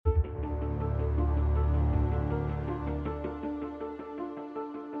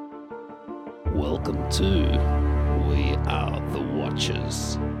Welcome to We Are the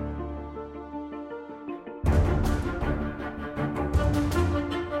Watchers.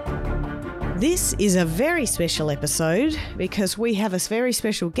 This is a very special episode because we have a very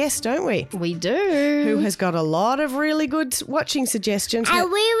special guest, don't we? We do. Who has got a lot of really good watching suggestions.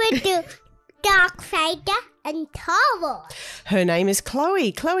 And we would do Dark Vader and Toro. Her name is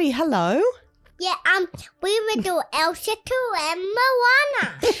Chloe. Chloe, hello. Yeah, we would do Elsa 2 and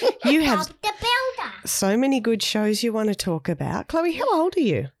Moana. You have Bob the Builder. so many good shows you want to talk about. Chloe, how old are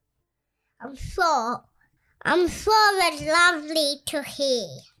you? I'm sure it's lovely to hear.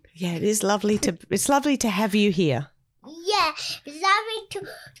 Yeah, it's lovely to have you here. Yeah, it's lovely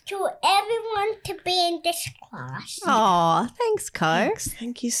to everyone to be in this class. Oh, thanks, Co.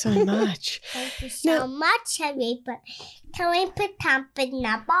 Thank you so much. Thank you so much, Harry. But can we put something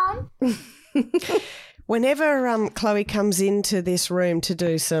up on? Whenever Chloe comes into this room to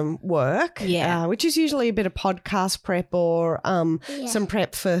do some work, which is usually a bit of podcast prep or some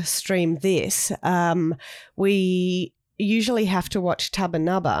prep for Stream This, we usually have to watch Tubba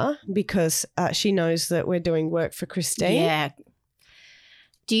Nubba because she knows that we're doing work for Christine. Yeah.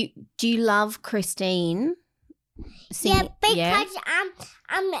 Do you love Christine? Yeah, because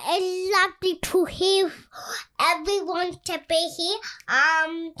it's lovely to hear everyone to be here.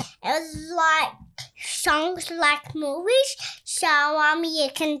 It's like songs like movies, so you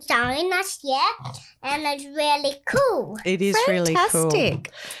can join us, and it's really cool. It is really cool.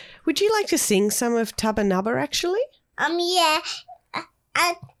 Fantastic. Would you like to sing some of Tubba Nubba actually? Yeah,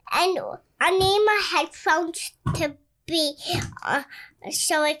 and I need my headphones to be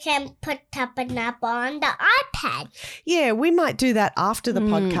so I can put Tubba Nubba on the iPad. Yeah, we might do that after the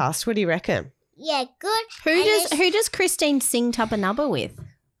podcast. What do you reckon? Yeah, good. Who does Christine sing Tubba Nubba with?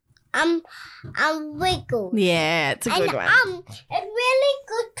 Wiggle. Yeah, it's a good one. It's really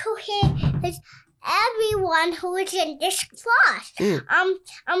good to hear everyone who is in this class. If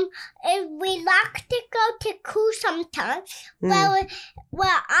we like to go to school sometimes, well,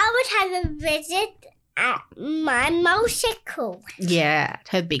 I would have a visit at my musical. Yeah,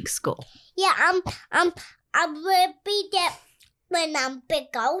 her big school. Yeah, I will be there when I'm big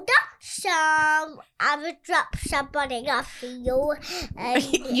older, so I will drop somebody off for you.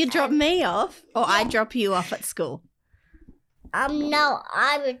 You drop me off, or I drop you off at school? No,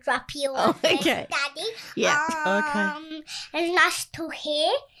 I will drop you off with okay. Daddy. Yeah. Okay. It's nice to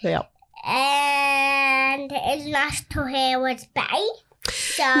hear. Yeah. And it's nice to hear with Bay.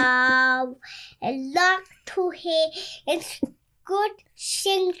 So, I like to hear. It's good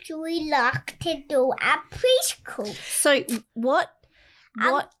things we like to do at preschool. So what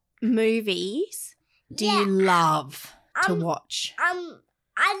movies do you love to watch? I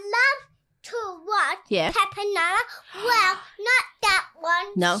love to watch Peppa Nana. Well, not that one.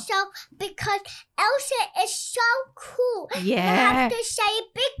 No. So, because Elsa is so cool. Yeah. You have to say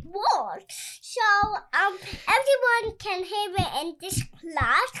big words. So, everyone can hear it in this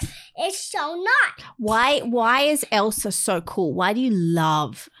class. It's so nice. Why is Elsa so cool? Why do you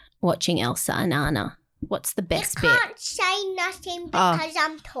love watching Elsa and Anna? What's the best bit? I can't say nothing because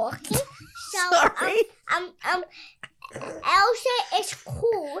I'm talking. So, Sorry. Elsa is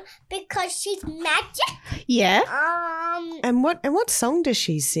cool because she's magic. Yeah. And what song does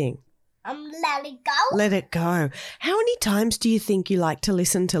she sing? Let It Go. Let It Go. How many times do you think you like to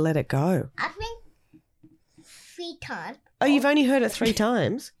listen to Let It Go? I think 3 times. Oh, you've only heard it 3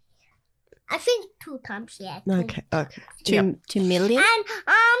 times? I think 2 times, yeah. Okay. 2 million? And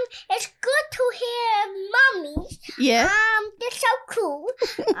it's good to hear mummies. Yeah. They're so cool.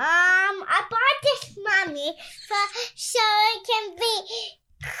 I bought this mummy so it can be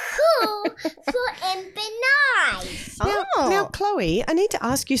cool and be nice. Now, Chloe, I need to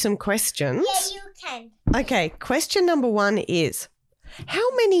ask you some questions. Yeah, you can. Okay, question number 1 is,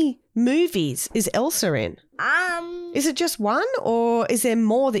 how many movies is Elsa in? Is it just one, or is there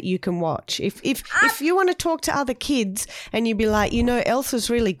more that you can watch? If you want to talk to other kids and you'd be like,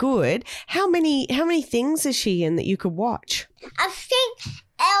 Elsa's really good, how many things is she in that you could watch? I think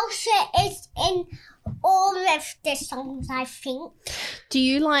Elsa is in all of the songs, I think. Do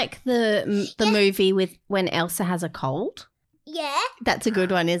you like the movie with when Elsa has a cold? Yeah. That's a good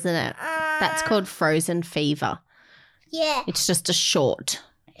one, isn't it? That's called Frozen Fever. Yeah. It's just a short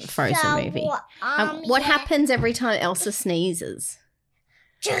Frozen movie. What happens every time Elsa sneezes?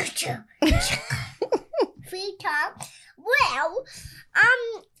 3 times. Well,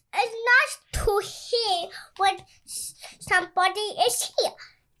 it's nice to hear when somebody is here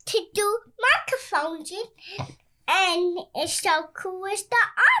to do microphones in, and it's so cool with the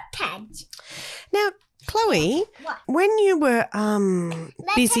iPads. Now, Chloe, What? when you were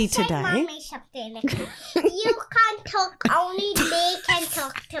Let busy us say today. Mommy something. You can't talk. Only they can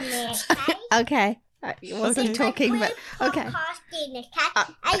talk to me. Okay? Okay. You wasn't talking, but okay. Podcasting,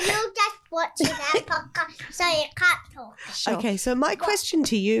 okay? And you just watching that podcast, so you can't talk. Sure. Okay, so my question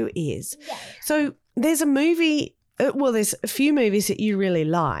to you is, Yeah. so there's a movie, there's a few movies that you really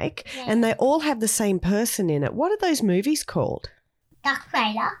like, Yeah. and they all have the same person in it. What are those movies called? Darth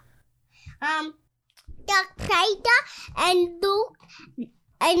Vader. Darth Vader and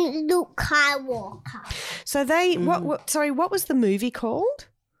Luke Skywalker. So they, what was the movie called?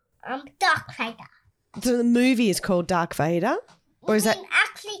 Darth Vader. So the movie is called Dark Vader? Or is that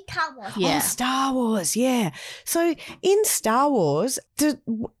actually Star Wars? Yeah. Oh, Star Wars, yeah. So in Star Wars,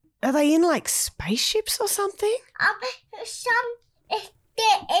 are they in like spaceships or something?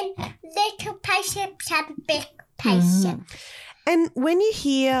 They're in little spaceships and big spaceships. And when you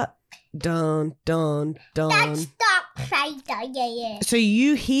hear dun, dun, dun, That's Darth Vader, yeah. so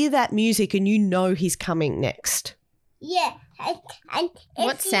you hear that music and you know he's coming next. Yeah, and if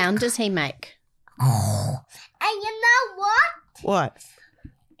What sound does he make? And you know what? What?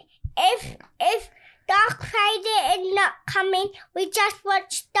 If Darth Vader is not coming, we just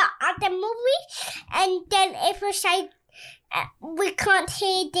watch the other movie, and then if we say we can't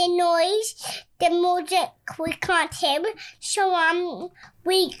hear the noise, the music we can't hear, so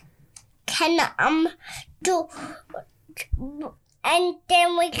we can do, and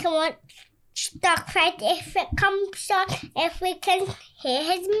then we can watch Darth Vader if it comes on, if we can hear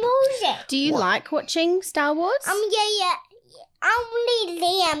his music. Do you like watching Star Wars? Yeah. Only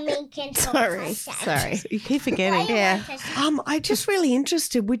Liam can talk. Sorry. You keep forgetting. Yeah. I'm just really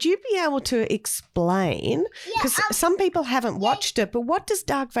interested. Would you be able to explain? Because some people haven't watched it, but what does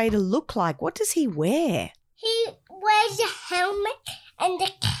Darth Vader look like? What does he wear? He wears a helmet and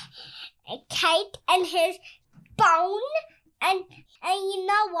a cape and his bone and you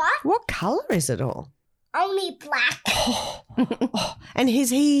know what? What colour is it all? Only black. And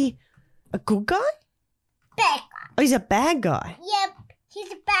is he a good guy? Bad guy. Oh, he's a bad guy. Yep,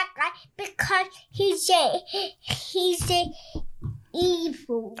 he's a bad guy because he's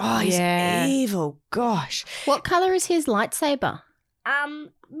evil. Oh, he's Yeah. evil. Gosh. What colour is his lightsaber?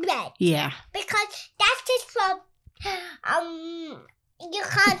 Red. Yeah. Because that's just from you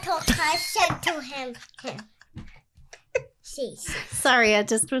can't talk. I said to him. See. Sorry, I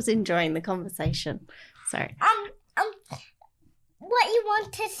just was enjoying the conversation. Sorry. What you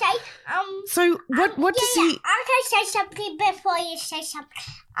want to say? So what does he... I can say something before you say something.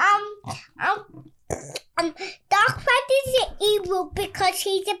 Darth Vader is evil because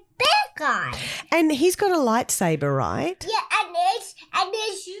he's a bad guy. And he's got a lightsaber, right? Yeah, and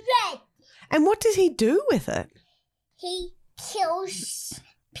it's red. And what does he do with it? He kills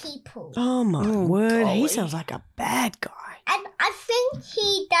people. Oh, my word. He golly. sounds like a bad guy. And I think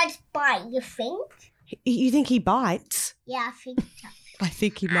he does bite. You think? You think he bites? Yeah, I think so. I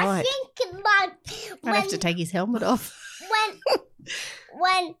think he I might. think like I'd have to take his helmet off.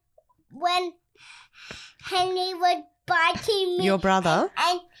 when Henry was biting me, Your brother?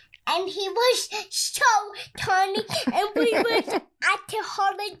 and he was so tiny, and we was at the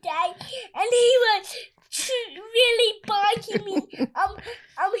holiday, and he was really biting me.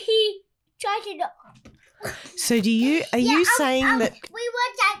 He tried to. So are you saying that... we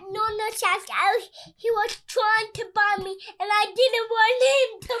was at Nona's house? He was trying to buy me, and I didn't want him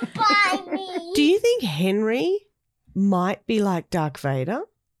to buy me. Do you think Henry might be like Darth Vader?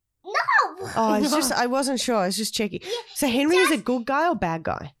 No. Oh, it's just... I wasn't sure. I was just checking. So Henry is a good guy or bad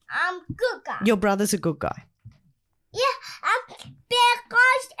guy? Good guy. Your brother's a good guy. Yeah, bad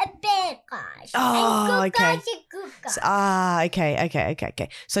guys are bad guys. Oh, and good okay. guys are good guys. Okay.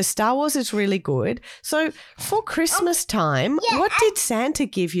 So Star Wars is really good. So for Christmas time, yeah, what did Santa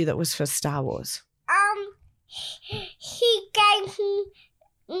give you that was for Star Wars? He gave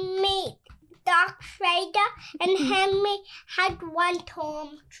me Darth Vader, and Henry had one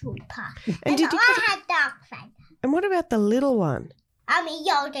Stormtrooper. And did you I had Darth Vader. And what about the little one?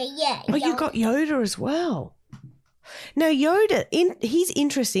 Yoda, yeah. Oh, you got Yoda as well. Now, Yoda, he's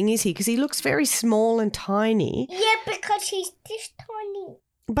interesting, is he? Because he looks very small and tiny. Yeah, because he's this tiny.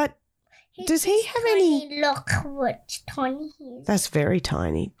 But He's does he this have tiny. any... Look what tiny he is. That's very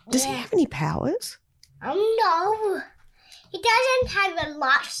tiny. Does he Yeah. have any powers? No. He doesn't have a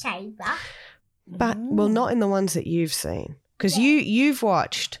lightsaber. But, well, not in the ones that you've seen. Because you've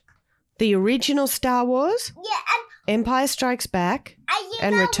watched the original Star Wars, Yeah, Empire Strikes Back, and you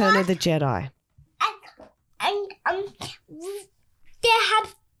and know Return what? of the Jedi. And they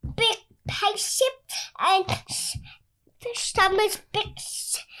have big spaceship and some is big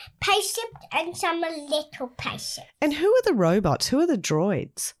spaceship and some little spaceship. And who are the robots? Who are the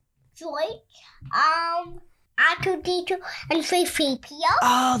droids? Droid, R2-D2 and C-3PO.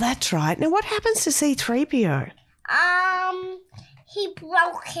 Oh, that's right. Now, what happens to C-3PO? He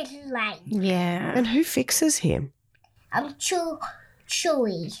broke his leg. Yeah. And who fixes him?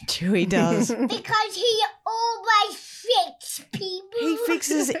 Chewie. Chewie does. Because he always fixes people. He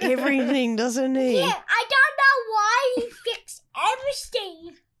fixes everything, doesn't he? Yeah, I don't know why he fixes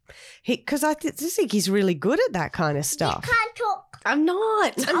everything. Because I think he's really good at that kind of stuff. You can't talk. I'm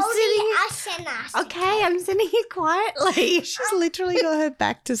not. I'm Only sitting here. us and us. Okay, I'm sitting here quietly. She's literally got her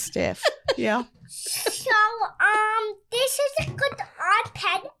back to Steph. Yeah. So, this is a good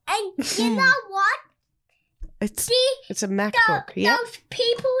iPad, and you know what? It's a MacBook. Yeah. Those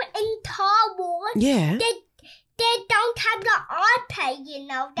people in Star Wars, Yeah. they don't have the iPad, you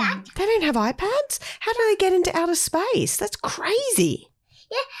know that? They don't have iPads? How do they get into outer space? That's crazy.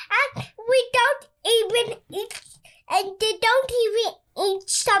 Yeah, and we don't even eat, and they don't even eat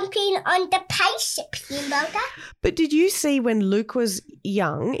something on the spaceship, you know that? But did you see when Luke was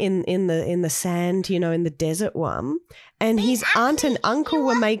young in the sand, in the desert one, and his aunt and uncle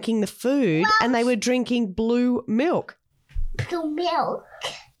were making the food and they were drinking blue milk? Blue milk.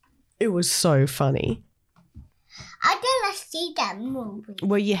 It was so funny. I didn't see that movie.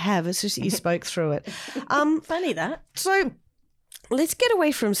 Well, you have. It's just that you spoke through it. Funny that. So let's get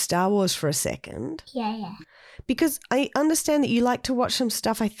away from Star Wars for a second. Yeah. Because I understand that you like to watch some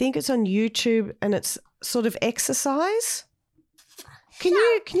stuff. I think it's on YouTube and it's sort of exercise. Can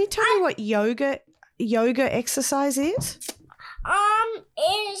you tell me what yoga exercise is?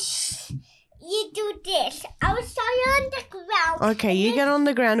 Is you do this. I was on the ground. Okay, you get on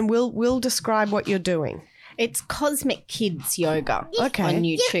the ground and we'll describe what you're doing. It's Cosmic Kids Yoga Okay. on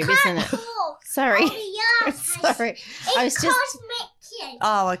You YouTube, can't isn't it? talk. Sorry. Oh, yeah. Sorry. I was It's just Cosmic Kids.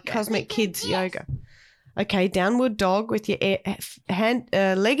 Oh, like Cosmic Kids Yoga. Okay, downward dog with your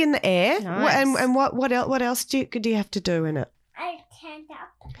leg in the air. Nice. And what else do you have to do in it? I stand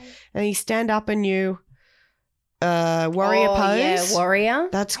up. And you stand up and you warrior pose. Yeah, warrior.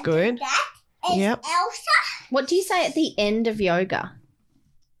 That's good. That is Yep. Elsa. What do you say at the end of yoga?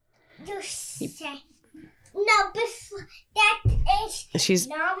 You say. No, before that is She's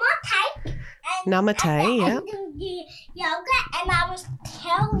Namaste. Namaste, yeah. And do the yoga, and I will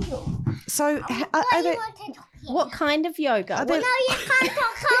tell you. So What are you they, want to talk here? What kind of yoga? Are there- No, you can't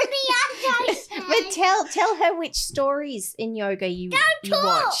talk on the outside. But tell her which stories in yoga you talk.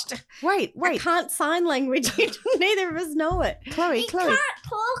 watched. wait, I can't sign language. Neither of us know it. Chloe. You can't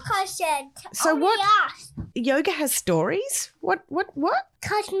talk, I said. So Only what- us. Yoga has stories? What?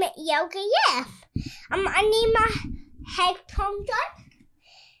 Cosmic yoga, yeah. I need my headphones on.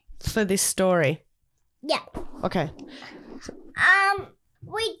 For this story. Yeah. Okay.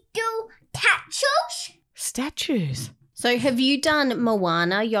 We do tattoos. Statues. So have you done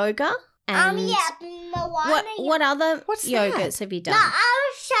Moana yoga? And Yeah, Moana. what other What's yogas have you No, done? I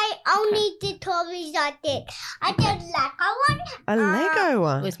would say only the stories I did. I did Lego one. A Lego It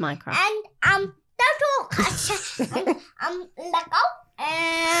one. was Minecraft. And that's all. I said, Lego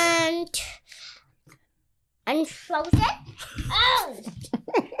and Frozen. Oh,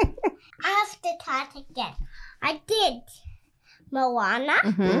 I have to try it again. I did Moana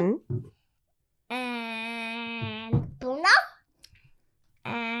Mhm. Mm. and Bruno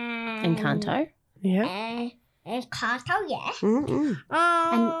and Encanto. Yeah. and Carto, yeah. Mm-mm.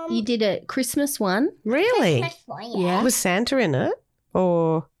 And you did a Christmas one. Really? Christmas one, Yeah. Was Santa in it?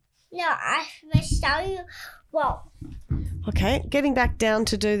 Or No, I will show you. Well, okay, getting back down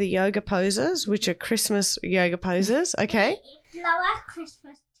to do the yoga poses, which are Christmas yoga poses. Okay. lower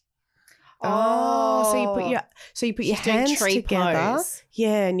Christmas. Oh, so you put your She's doing hands tree together. pose.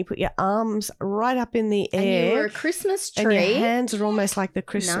 Yeah, and you put your arms right up in the And you were air. a Christmas And your tree. hands are almost like the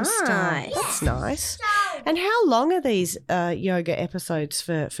Christmas star. Nice. That's nice. So, And how long are these yoga episodes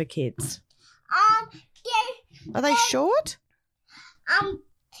for kids? Are they short?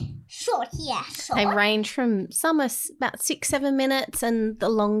 short, yeah, short. They range from some are about 6-7 minutes, and the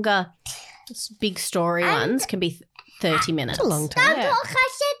longer, big story ones can be 30 minutes. That's a long Don't time. Yeah. talk, I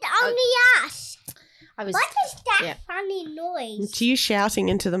said only us. I was. What is that yeah. funny noise? It's you shouting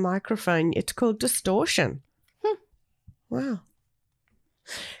into the microphone. It's called distortion. Wow.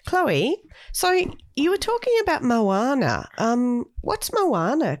 Chloe, so you were talking about Moana. What's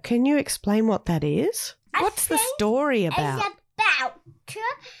Moana? Can you explain what that is? I What's the think story It's about? about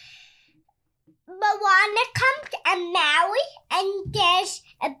Moana comes and Maui, and there's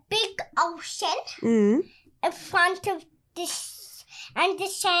a big ocean Mm. in front of this, and the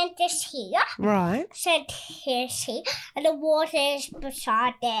sand is here. Right. Sand is here, and the water is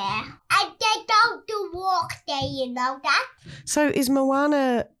beside there. And they don't do walk there, you know that? So is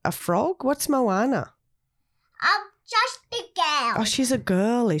Moana a frog? What's Moana? Just the girl. Oh, she's a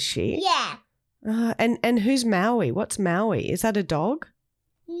girl, is she? Yeah. And who's Maui? What's Maui? Is that a dog?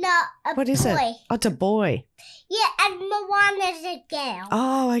 No, What is boy. it? Oh, it's a boy. Yeah, and Moana's a girl.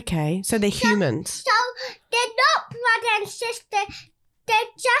 Oh, okay. So they're humans. So they're not brother and sister.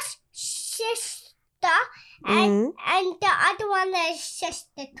 They're just sister, and the other one is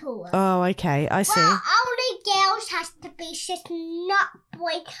sister too. Oh, okay. I see. Well, only girls has to be sister, not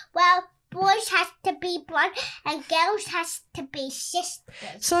boys. Well, boys has to be brother, and girls has to be sisters.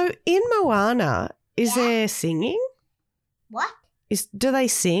 So in Moana, is Yeah. there singing? What? Do they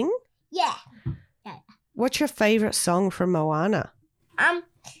sing? Yeah. What's your favourite song from Moana? Favorite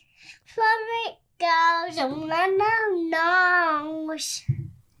girls on the nose.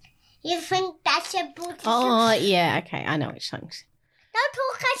 You think that's a boot? Oh, yeah. Okay. I know which songs. Don't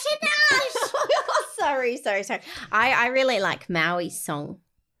talk as it does. sorry. I really like Maui's song.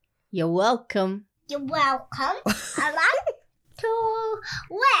 You're welcome. You're welcome. I like to.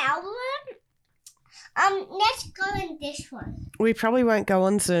 Well, let's go in this one. We probably won't go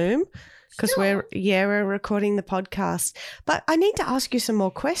on Zoom because Sure. we're recording the podcast. But I need to ask you some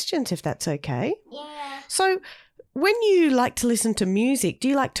more questions if that's okay. Yeah. So when you like to listen to music, do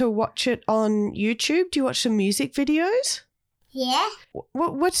you like to watch it on YouTube? Do you watch some music videos? Yeah.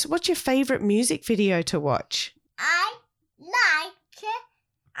 What's your favourite music video to watch? I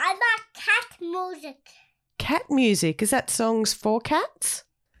like cat music. Cat music. Is that songs for cats?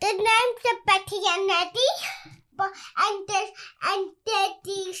 The names are Betty and Eddie. And they're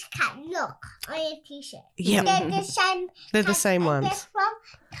these cat. Look on your t-shirt. Yep. They're the same. They're the cat, same and ones. They're from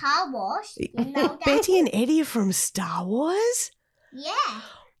Star Wars. You know that? Betty and Eddie are from Star Wars? Yeah.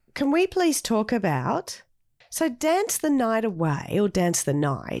 Can we please talk about... So Dance the Night Away or Dance the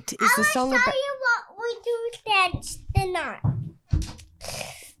Night is the song I'll about... show you what we do dance tonight.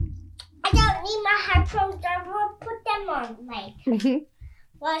 I don't need my headphones. I will put them on. Like,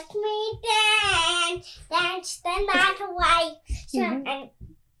 watch me dance the night away. So, and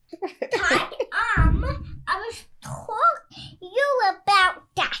I was talking you about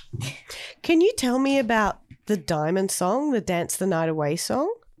that. Can you tell me about the Diamond song, the Dance the Night Away song?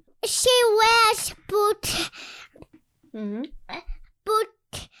 She wears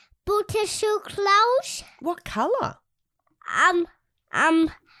shoe clothes. What colour?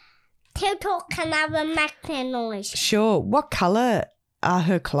 Tiltle can have a making noise. Sure. What colour are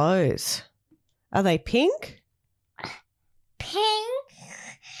her clothes? Are they pink? Pink.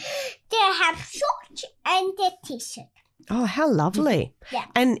 They have shorts and a t-shirt. Oh, how lovely. Yeah.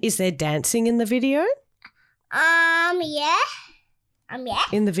 And is there dancing in the video? Yeah. Yeah.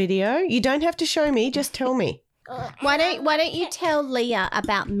 In the video? You don't have to show me, just tell me. Why don't you tell Leah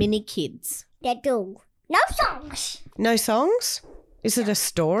about mini kids? They do. No songs. No songs? Is it a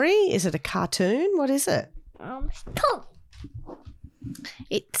story? Is it a cartoon? What is it? Two.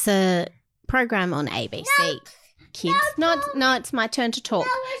 It's a program on ABC. Kids. No, it's my turn to talk.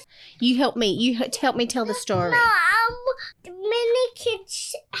 You help me. You help me tell the story. The mini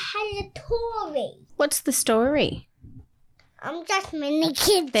kids has a story. What's the story? Just mini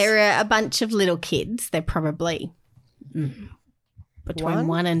kids. There are a bunch of little kids. They're probably between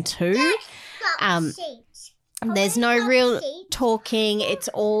 1 and 2. There's no real talking. It's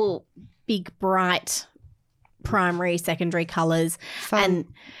all big, bright primary, secondary colours. Fun.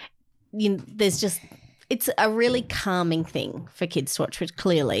 And it's a really calming thing for kids to watch, which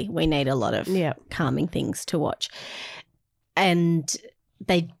clearly we need a lot of calming things to watch. And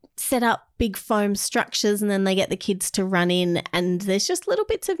they set up big foam structures and then they get the kids to run in and there's just little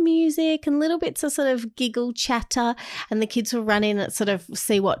bits of music and little bits of sort of giggle chatter and the kids will run in and sort of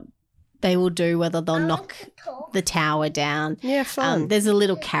see what they will do, whether they'll knock the tower down. Yeah, fun. There's a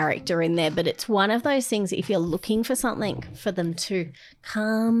little character in there, but it's one of those things if you're looking for something for them to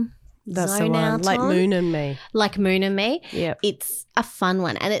calm, That's the zone one. out Like on. Moon and Me. Like Moon and Me. Yep. It's a fun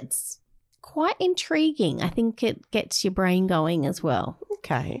one and it's quite intriguing. I think it gets your brain going as well.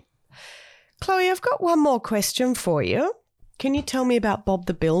 Okay. Chloe, I've got one more question for you. Can you tell me about Bob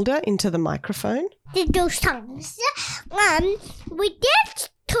the Builder into the microphone? They do songs. We did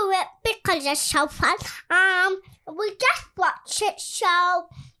to it because it's so fun. We just watched it so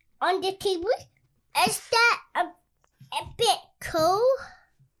on the TV. Is that a bit cool?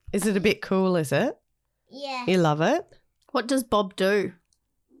 Is it a bit cool, is it? Yeah. You love it? What does Bob do?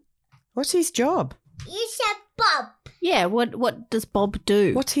 What's his job? You said Bob. Yeah, what does Bob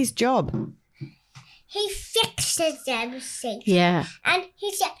do? What's his job? he fixes everything. Yeah. And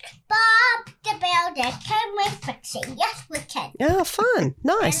he said, Bob the Builder, can we fix it? Yes, we can. Oh, fun.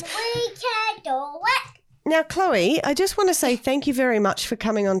 Nice. And we can do it. Now, Chloe, I just want to say thank you very much for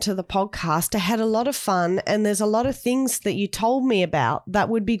coming onto the podcast. I had a lot of fun, and there's a lot of things that you told me about that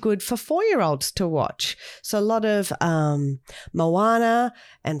would be good for 4-year-olds to watch. So a lot of Moana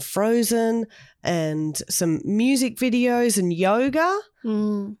and Frozen and some music videos and yoga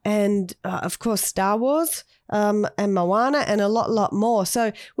and, of course, Star Wars and Moana and a lot more.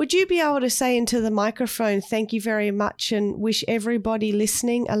 So would you be able to say into the microphone, thank you very much, and wish everybody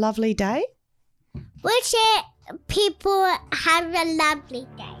listening a lovely day? Wish people have a lovely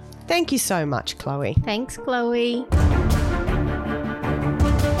day. Thank you so much, Chloe. Thanks, Chloe.